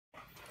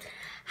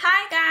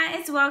Hi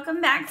guys, welcome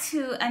back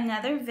to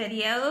another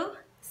video.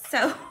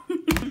 So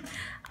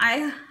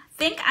I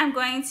think I'm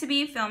going to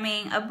be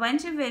filming a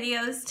bunch of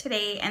videos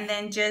today and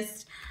then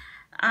just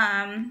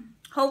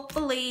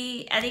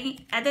hopefully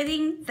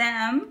editing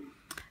them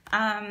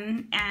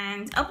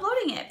and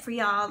uploading it for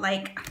y'all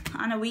like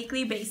on a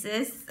weekly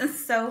basis.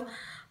 So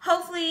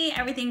hopefully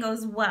everything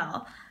goes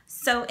well.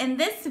 So in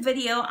this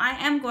video, I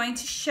am going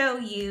to show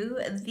you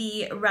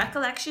the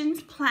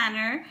Recollections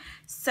planner.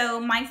 So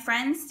my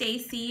friend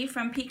Stacy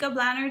from Pika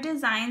Blanner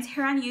Designs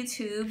here on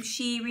YouTube,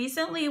 she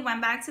recently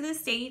went back to the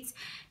States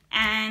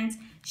and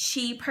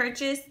she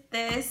purchased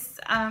this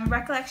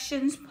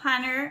Recollections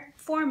planner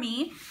for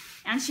me.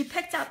 And she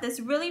picked out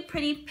this really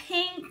pretty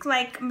pink,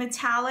 like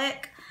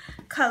metallic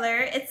color.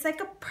 It's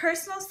like a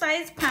personal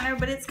size planner,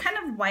 but it's kind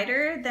of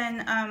wider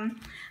than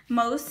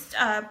most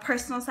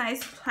personal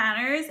size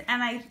planners,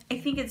 and I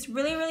think it's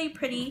really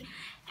pretty.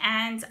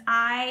 And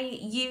I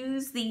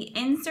use the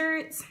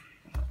inserts.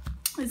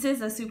 This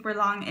is a super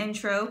long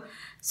intro.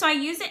 So I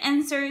use the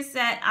inserts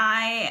that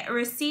I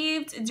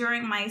received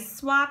during my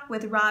swap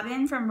with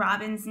Robin from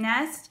Robin's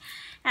Nest,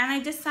 and I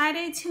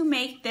decided to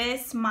make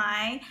this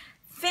my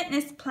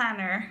fitness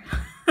planner,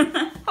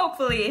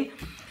 hopefully.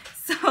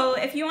 So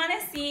if you want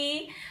to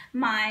see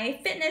my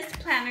fitness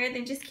planner,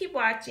 then just keep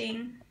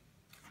watching.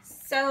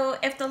 So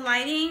if the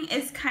lighting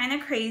is kind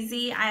of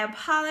crazy, I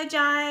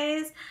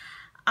apologize.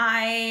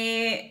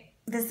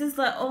 This is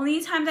the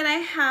only time that I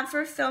have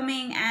for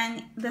filming,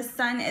 and the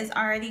sun is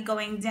already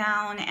going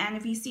down, and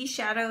if you see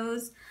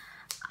shadows,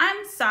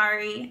 I'm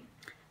sorry.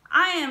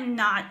 I am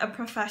not a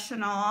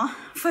professional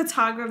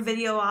photographer,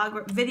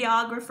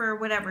 videographer,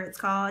 whatever it's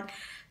called.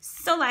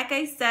 So like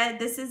I said,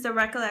 this is the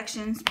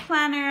Recollections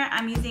planner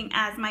I'm using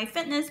as my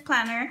fitness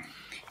planner,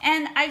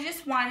 and I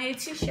just wanted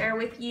to share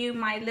with you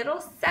my little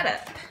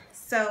setup.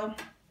 So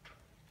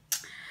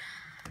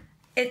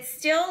it's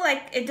still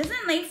like, it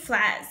doesn't lay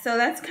flat, so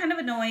that's kind of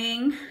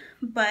annoying,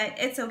 but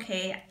it's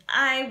okay.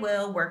 I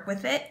will work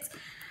with it.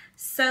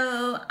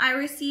 So I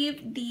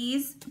received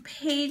these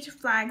page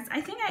flags.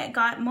 I think I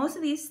got most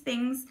of these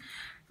things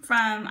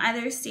from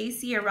either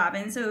Stacy or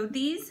Robin. So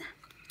these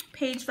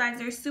page flags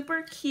are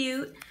super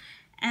cute,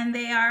 and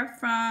they are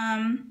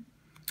from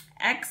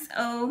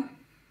XO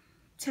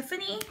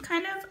Tiffany,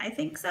 kind of, I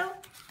think so.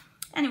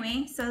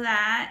 Anyway, so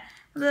that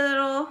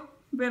little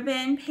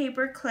ribbon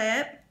paper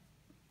clip,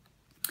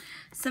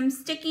 some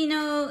sticky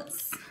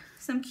notes,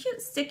 some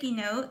cute sticky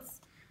notes.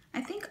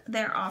 I think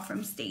they're all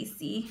from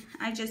Stacy.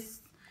 I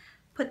just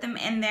put them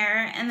in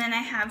there, and then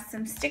I have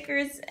some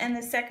stickers in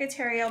the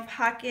secretarial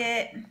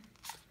pocket,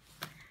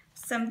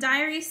 some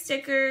diary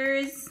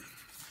stickers,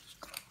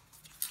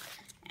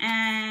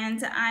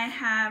 and I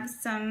have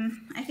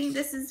some, I think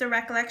this is the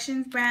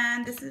Recollections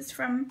brand. This is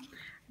from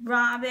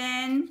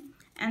Robin,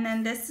 and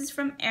then this is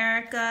from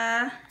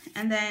Erica,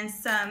 and then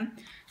some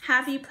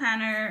Happy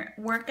Planner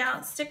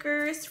workout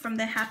stickers from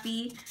the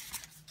Happy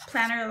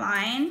Planner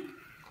line.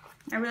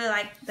 I really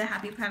like the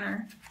Happy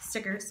Planner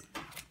stickers.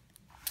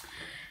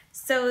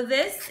 So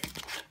this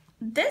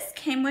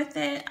came with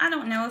it. I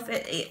don't know if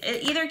it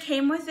either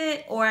came with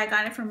it or I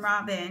got it from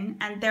Robin,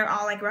 and they're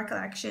all like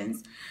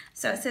Recollections.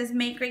 So it says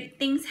make great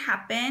things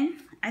happen.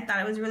 I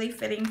thought it was really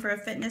fitting for a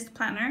fitness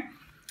planner.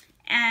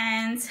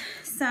 And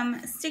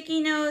some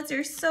sticky notes.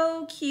 They're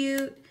so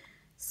cute,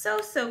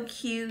 so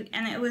cute,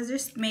 and it was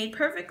just made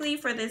perfectly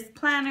for this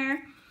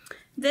planner.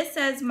 This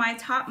says my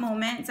top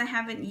moments. I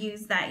haven't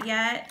used that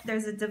yet.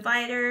 There's a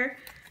divider.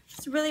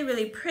 It's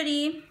really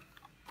pretty.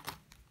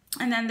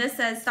 And then this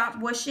says stop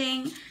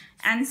wishing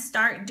and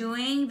start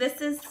doing.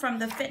 This is from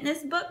the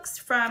fitness books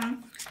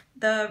from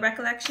the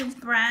Recollections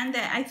brand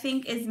that I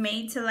think is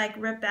made to like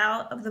rip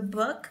out of the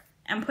book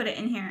and put it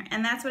in here,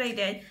 and that's what I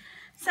did.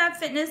 Set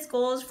fitness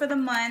goals for the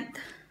month.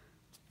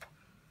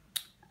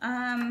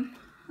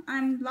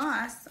 I'm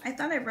lost. I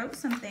thought I wrote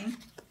something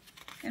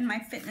in my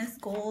fitness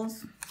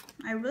goals.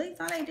 I really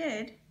thought I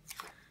did.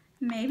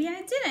 Maybe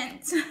I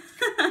didn't.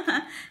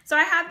 So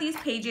I have these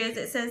pages.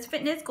 It says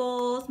fitness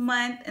goals,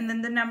 month, and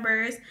then the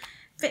numbers,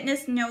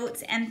 fitness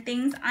notes, and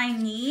things I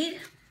need.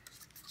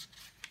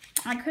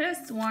 I could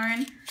have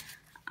sworn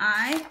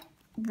I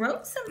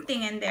wrote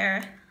something in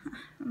there.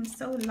 I'm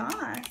so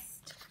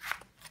lost.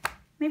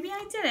 Maybe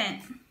I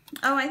didn't.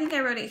 Oh, I think I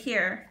wrote it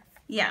here.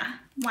 Yeah.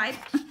 Why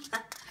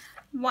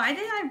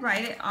did I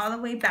write it all the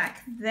way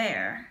back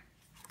there?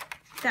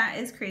 That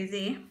is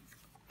crazy.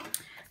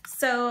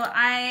 So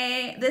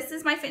this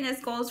is my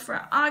fitness goals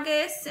for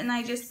August, and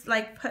I just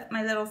like put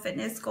my little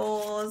fitness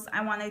goals.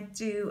 I want to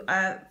do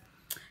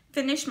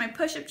finish my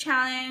push-up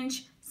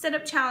challenge,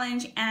 sit-up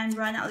challenge, and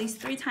run at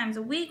least 3 times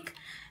a week.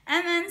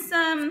 And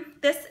then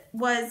this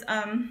was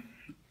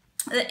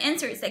the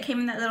inserts that came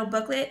in that little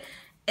booklet.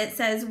 It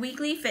says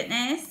weekly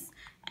fitness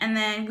and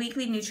then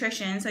weekly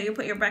nutrition. So you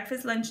put your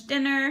breakfast, lunch,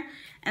 dinner,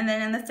 and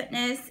then in the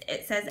fitness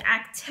it says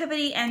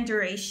activity and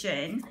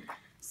duration.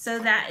 So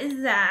that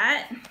is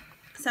that.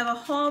 So I have a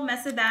whole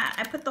mess of that.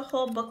 I put the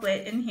whole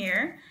booklet in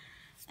here.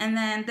 And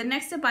then the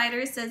next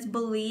divider says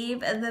believe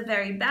the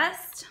very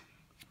best.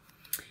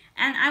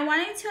 And I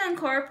wanted to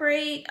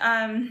incorporate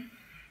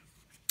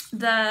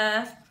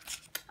the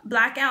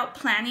blackout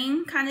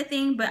planning kind of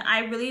thing, but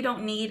I really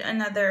don't need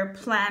another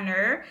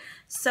planner.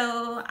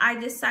 So I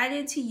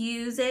decided to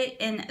use it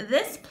in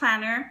this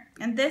planner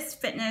and this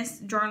fitness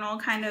journal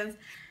kind of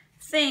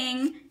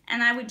thing.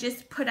 And I would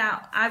just put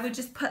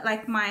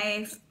like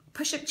my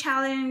push-up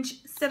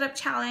challenge, sit-up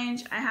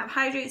challenge. I have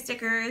hydrate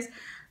stickers,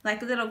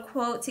 like a little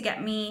quote to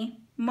get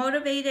me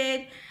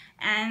motivated,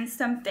 and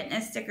some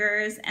fitness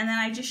stickers. And then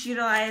I just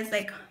utilized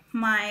like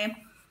my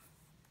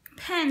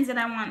pens that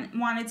I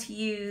wanted to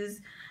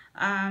use,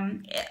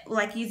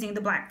 like using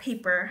the black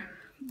paper.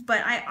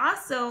 But I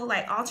also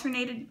like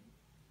alternated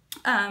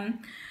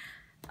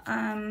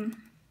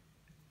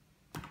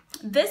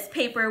this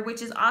paper,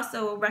 which is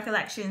also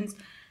Recollections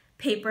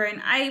paper,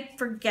 and I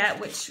forget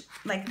which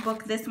like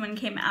book this one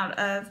came out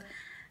of.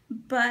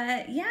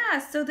 But yeah,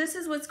 so this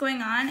is what's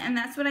going on, and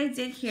that's what I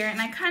did here.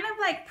 And I kind of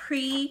like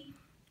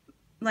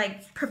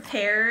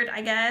prepared,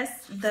 I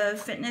guess, the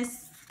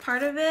fitness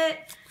part of it.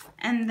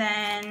 And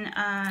then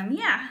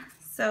yeah,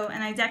 so,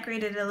 and I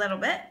decorated a little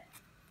bit.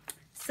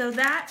 So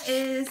that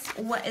is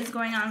what is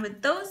going on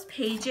with those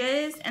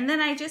pages. And then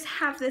I just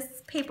have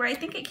this paper, I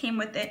think it came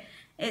with it.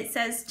 It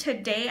says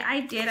today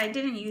I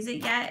didn't use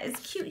it yet. It's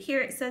cute here.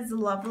 It says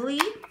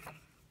lovely.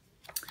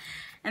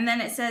 And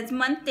then it says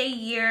month, day,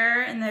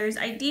 year, and there's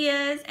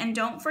ideas, and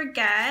don't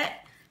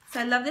forget. So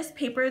I love this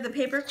paper. The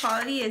paper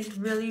quality is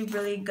really,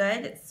 really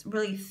good. It's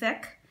really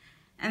thick.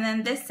 And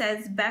then this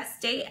says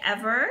best day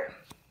ever.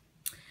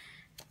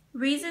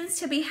 Reasons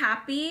to be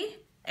happy,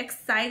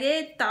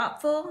 excited,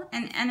 thoughtful,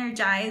 and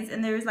energized.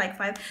 And there's like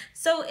 5.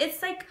 So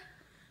it's like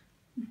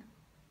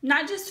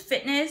not just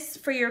fitness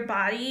for your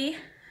body,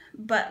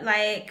 but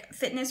like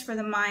fitness for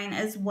the mind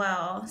as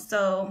well.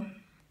 So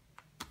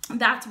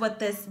that's what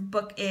this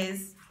book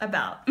is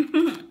about,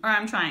 or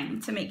I'm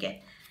trying to make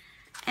it.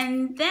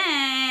 And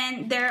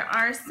then there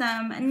are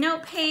some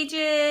note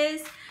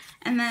pages,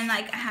 and then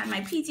like I had my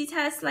PT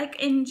test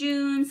like in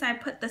June, so I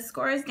put the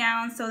scores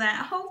down so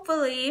that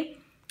hopefully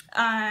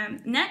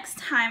next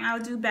time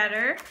I'll do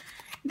better.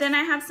 Then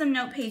I have some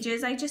note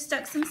pages. I just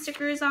stuck some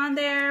stickers on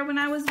there when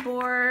I was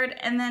bored.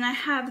 And then I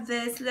have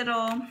this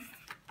little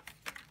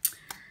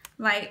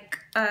like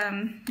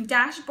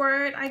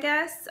dashboard, I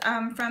guess,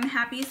 from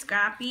Happy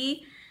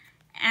Scrappy.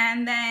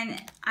 And then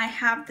I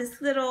have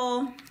this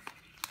little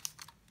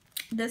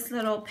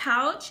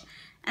pouch,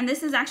 and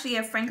this is actually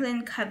a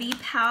Franklin Covey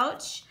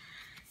pouch.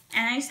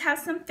 And I just have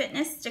some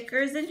fitness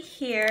stickers in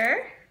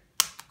here.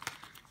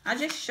 I'll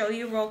just show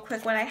you real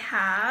quick what I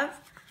have.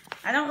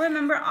 I don't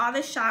remember all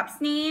the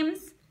shop's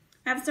names.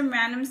 I have some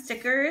random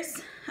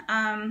stickers.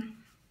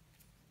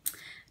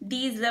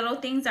 These little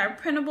things are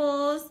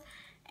printables,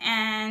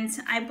 and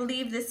I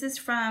believe this is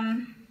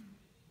from,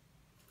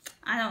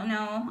 I don't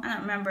know, I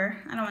don't remember.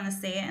 I don't want to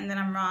say it and then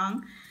I'm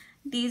wrong.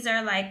 These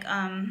are like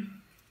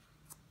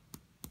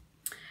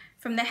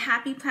from the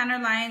Happy Planner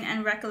line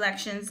and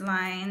Recollections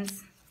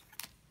lines.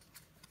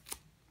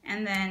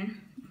 And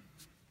then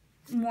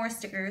more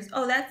stickers.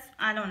 Oh, that's,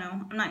 I don't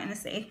know. I'm not going to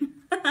say.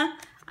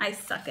 I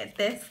suck at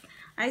this.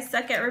 I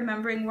suck at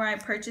remembering where I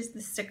purchased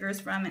the stickers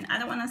from, and I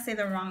don't want to say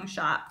the wrong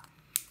shop.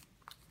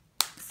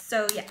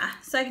 So yeah,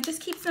 so I can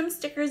just keep some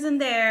stickers in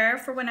there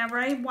for whenever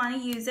I want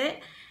to use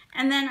it.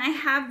 And then I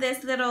have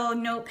this little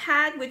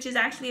notepad, which is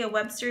actually a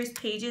Webster's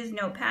Pages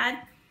notepad.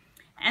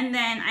 And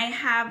then I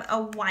have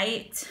a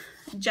white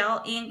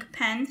gel ink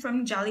pen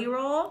from Jelly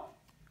Roll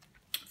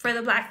for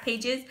the black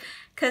pages,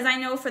 because I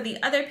know for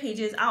the other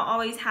pages I'll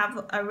always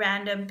have a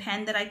random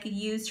pen that I could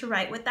use to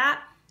write with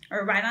that,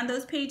 or write on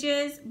those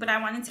pages, but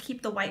I wanted to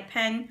keep the white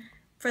pen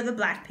for the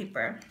black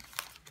paper.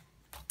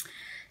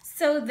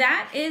 So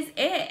that is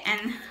it,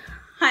 and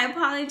I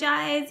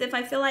apologize if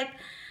I feel like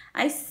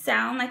I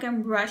sound like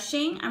I'm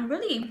rushing. I'm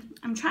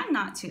trying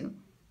not to,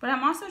 but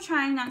I'm also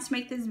trying not to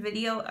make this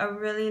video a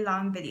really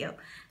long video.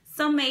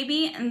 So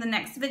maybe in the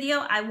next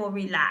video I will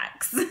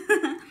relax.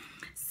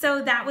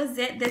 So that was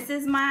it. This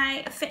is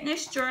my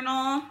fitness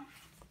journal,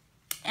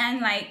 and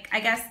like,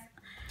 I guess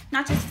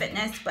not just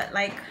fitness, but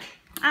like,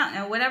 I don't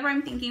know, whatever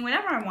I'm thinking,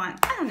 whatever I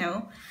want, I don't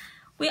know.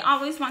 We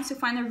always want to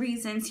find a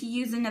reason to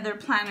use another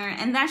planner,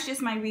 and that's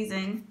just my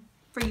reason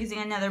for using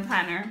another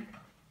planner.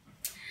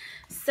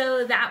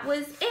 So that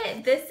was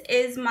it. This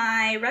is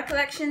my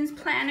Recollections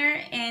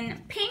planner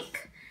in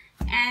pink,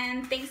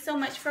 and thanks so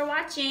much for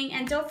watching.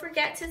 And don't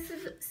forget to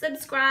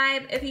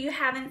subscribe if you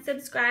haven't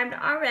subscribed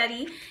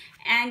already,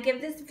 and give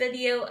this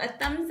video a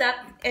thumbs up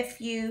if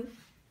you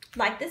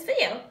like this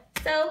video.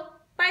 So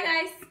bye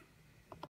guys.